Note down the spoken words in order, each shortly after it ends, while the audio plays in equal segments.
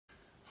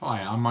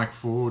Hi, I'm Mike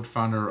Ford,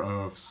 founder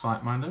of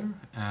SiteMinder,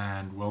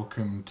 and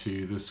welcome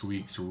to this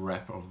week's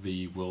wrap of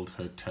the World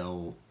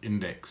Hotel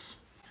Index.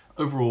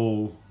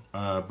 Overall,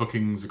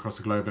 bookings across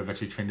the globe have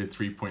actually trended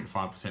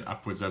 3.5%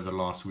 upwards over the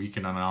last week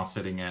and are now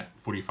sitting at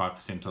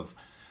 45% of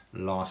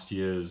last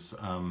year's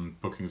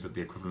bookings at the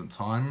equivalent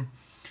time.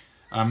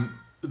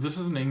 This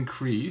is an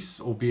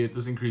increase, albeit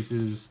this increase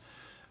is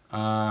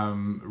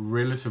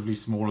relatively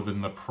smaller than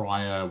the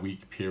prior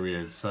week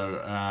period.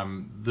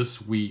 So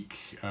this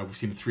week we've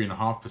seen a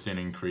 3.5%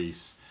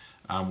 increase,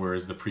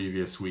 whereas the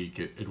previous week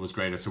it was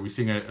greater. So we're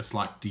seeing a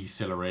slight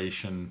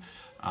deceleration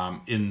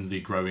in the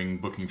growing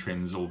booking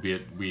trends,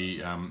 albeit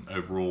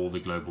overall the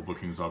global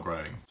bookings are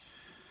growing.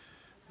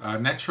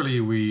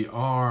 Naturally, we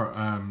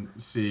are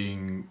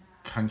seeing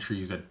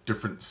countries at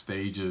different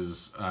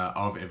stages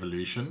of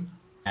evolution,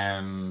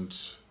 and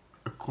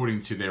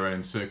according to their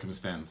own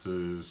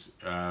circumstances,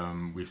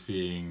 we're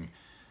seeing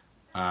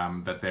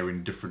that they're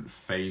in different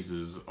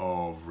phases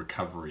of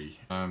recovery.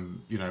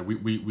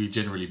 We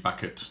generally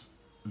bucket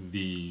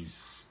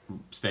these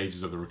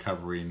stages of the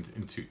recovery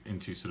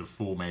into sort of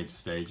four major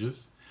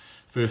stages.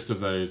 First of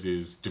those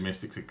is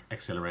domestic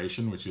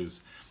acceleration, which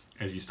is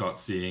as you start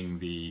seeing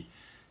the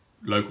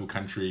local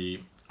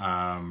country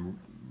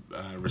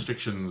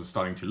restrictions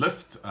starting to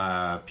lift.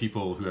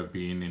 People who have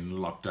been in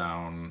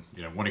lockdown,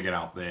 want to get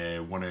out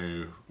there, want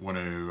to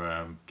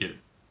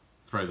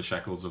throw the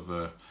shackles of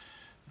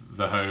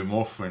the home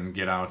off and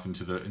get out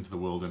into the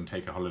world and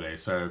take a holiday.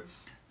 So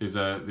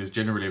there's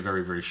generally a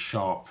very, very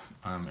sharp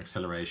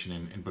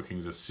acceleration in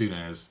bookings as soon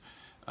as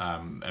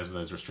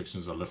those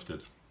restrictions are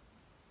lifted.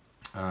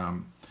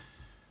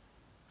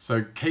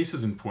 So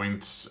cases in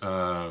point,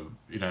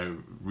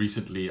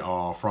 recently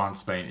are France,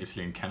 Spain,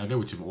 Italy, and Canada,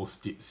 which have all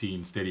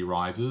seen steady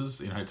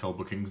rises in hotel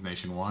bookings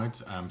nationwide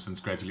since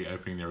gradually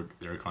opening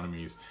their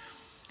economies.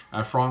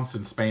 France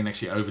and Spain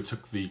actually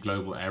overtook the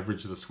global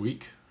average this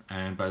week,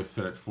 and both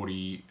sit at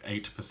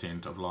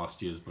 48% of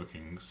last year's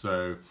bookings.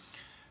 So,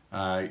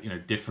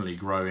 definitely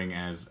growing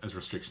as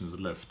restrictions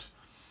lift.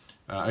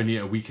 Only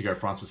a week ago,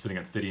 France was sitting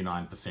at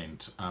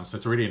 39%. So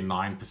it's already a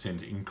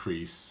 9%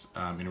 increase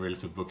in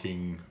relative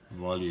booking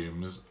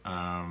volumes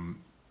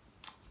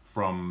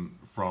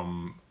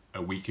from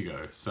a week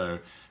ago. So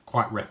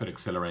quite rapid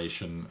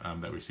acceleration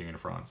that we're seeing in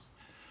France.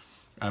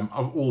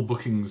 Of all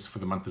bookings for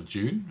the month of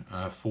June,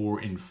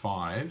 4 in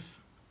 5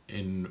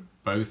 in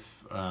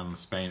both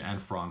Spain and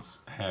France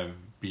have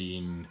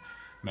been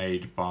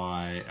made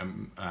by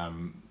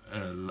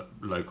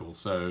local,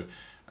 so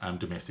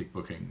domestic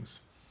bookings.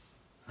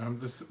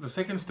 The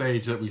second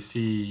stage that we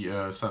see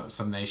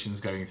some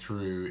nations going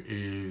through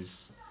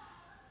is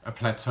a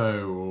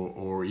plateau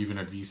or even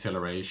a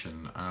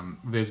deceleration.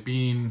 There's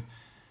been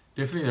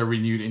definitely a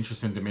renewed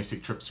interest in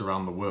domestic trips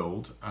around the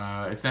world.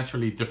 It's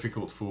naturally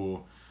difficult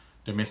for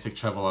domestic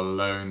travel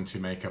alone to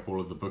make up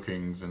all of the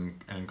bookings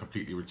and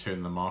completely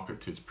return the market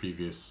to its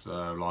previous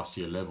last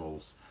year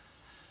levels.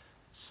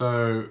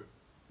 So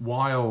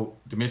while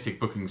domestic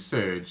bookings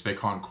surge, they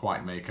can't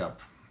quite make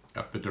up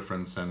the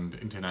difference, and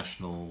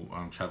international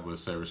travel is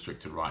so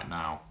restricted right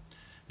now.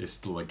 There's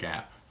still a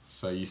gap.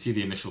 So you see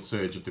the initial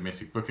surge of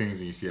domestic bookings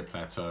and you see a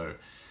plateau.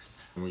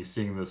 And we're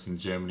seeing this in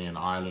Germany and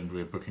Ireland,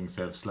 where bookings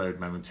have slowed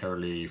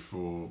momentarily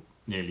for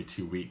nearly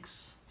 2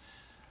 weeks.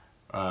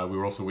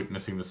 We're also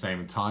witnessing the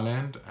same in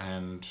Thailand,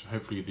 and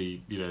hopefully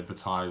the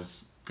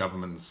Thai's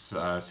government's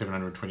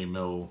 720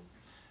 mil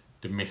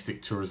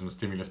domestic tourism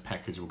stimulus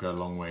package will go a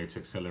long way to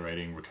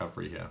accelerating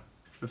recovery here.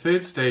 The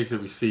third stage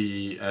that we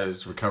see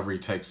as recovery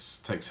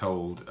takes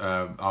hold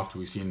after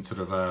we've seen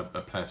sort of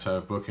a plateau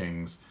of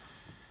bookings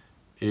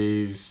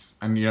is,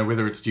 and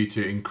whether it's due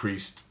to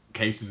increased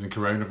cases in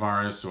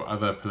coronavirus or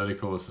other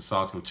political or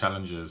societal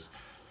challenges,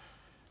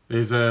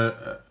 there's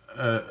a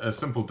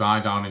simple die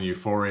down in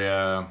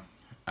euphoria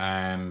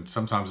and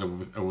sometimes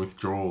a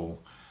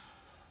withdrawal.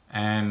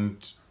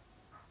 And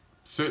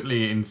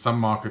certainly in some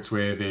markets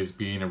where there's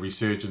been a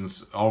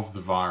resurgence of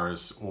the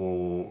virus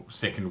or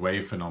second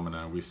wave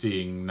phenomena, we're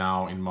seeing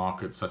now in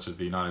markets such as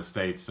the United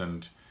States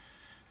and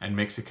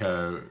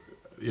Mexico,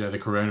 the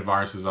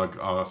coronaviruses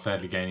are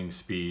sadly gaining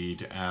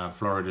speed.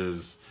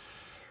 Florida's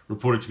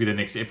reported to be the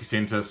next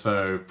epicenter,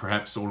 so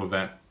perhaps all of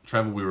that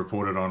travel we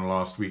reported on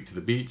last week to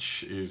the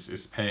beach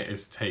is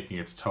taking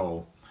its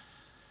toll.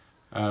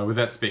 With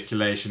that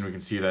speculation, we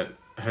can see that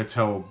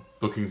hotel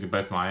bookings in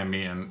both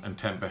Miami and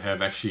Tampa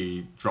have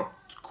actually dropped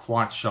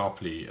quite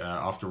sharply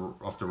after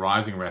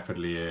rising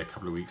rapidly a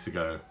couple of weeks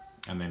ago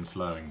and then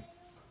slowing.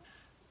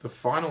 The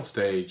final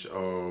stage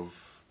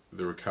of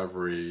the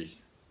recovery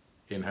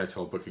in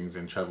hotel bookings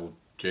and travel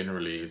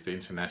generally is the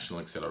international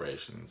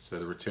acceleration. So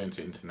the return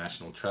to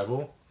international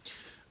travel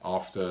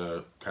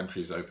after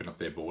countries open up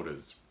their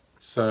borders.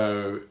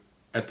 So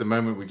at the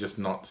moment, we're just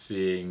not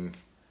seeing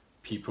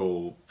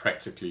people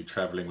practically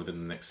traveling within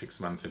the next 6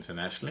 months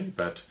internationally,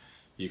 but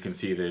you can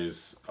see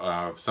there's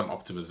some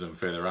optimism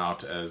further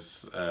out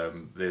as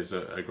there's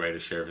a greater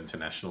share of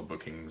international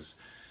bookings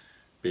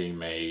being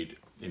made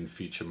in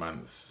future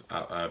months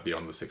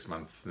beyond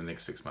the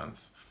next 6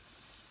 months.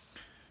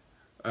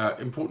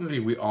 Importantly,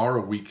 we are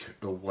a week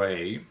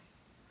away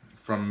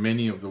from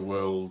many of the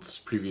world's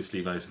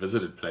previously most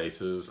visited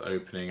places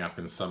opening up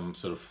in some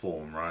sort of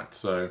form, right?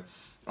 So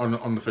on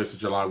the 1st of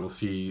July, we'll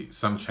see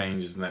some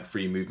changes, and that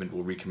free movement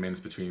will recommence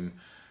between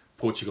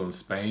Portugal and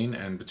Spain,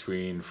 and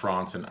between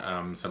France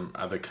and some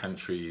other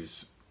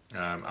countries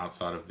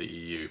outside of the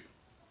EU.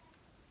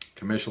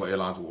 Commercial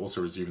airlines will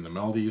also resume in the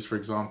Maldives, for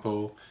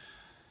example.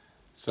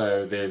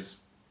 So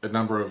there's a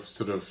number of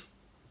sort of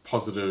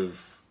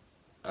positive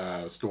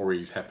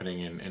stories happening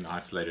in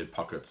isolated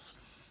pockets.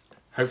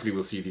 Hopefully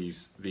we'll see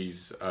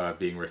these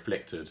being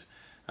reflected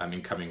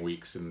in coming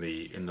weeks in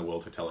the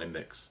World Hotel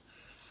Index.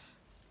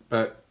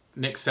 But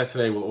next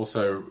Saturday will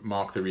also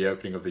mark the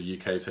reopening of the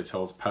UK's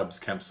hotels, pubs,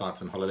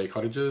 campsites and holiday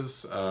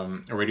cottages.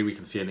 Already we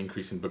can see an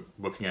increase in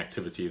booking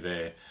activity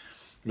there,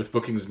 with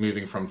bookings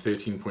moving from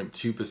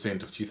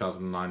 13.2% of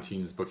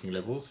 2019's booking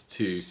levels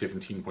to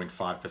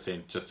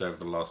 17.5% just over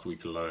the last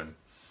week alone.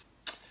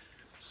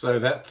 So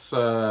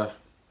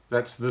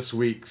that's this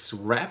week's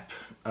wrap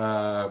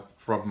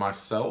from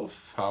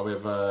myself.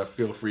 However,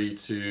 feel free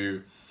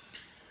to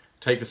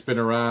take a spin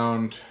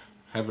around,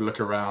 have a look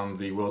around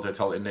the World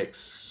Hotel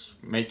Index,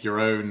 make your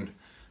own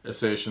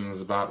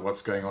assertions about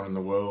what's going on in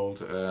the world.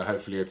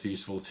 Hopefully it's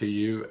useful to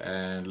you,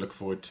 and look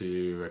forward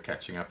to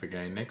catching up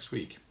again next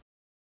week.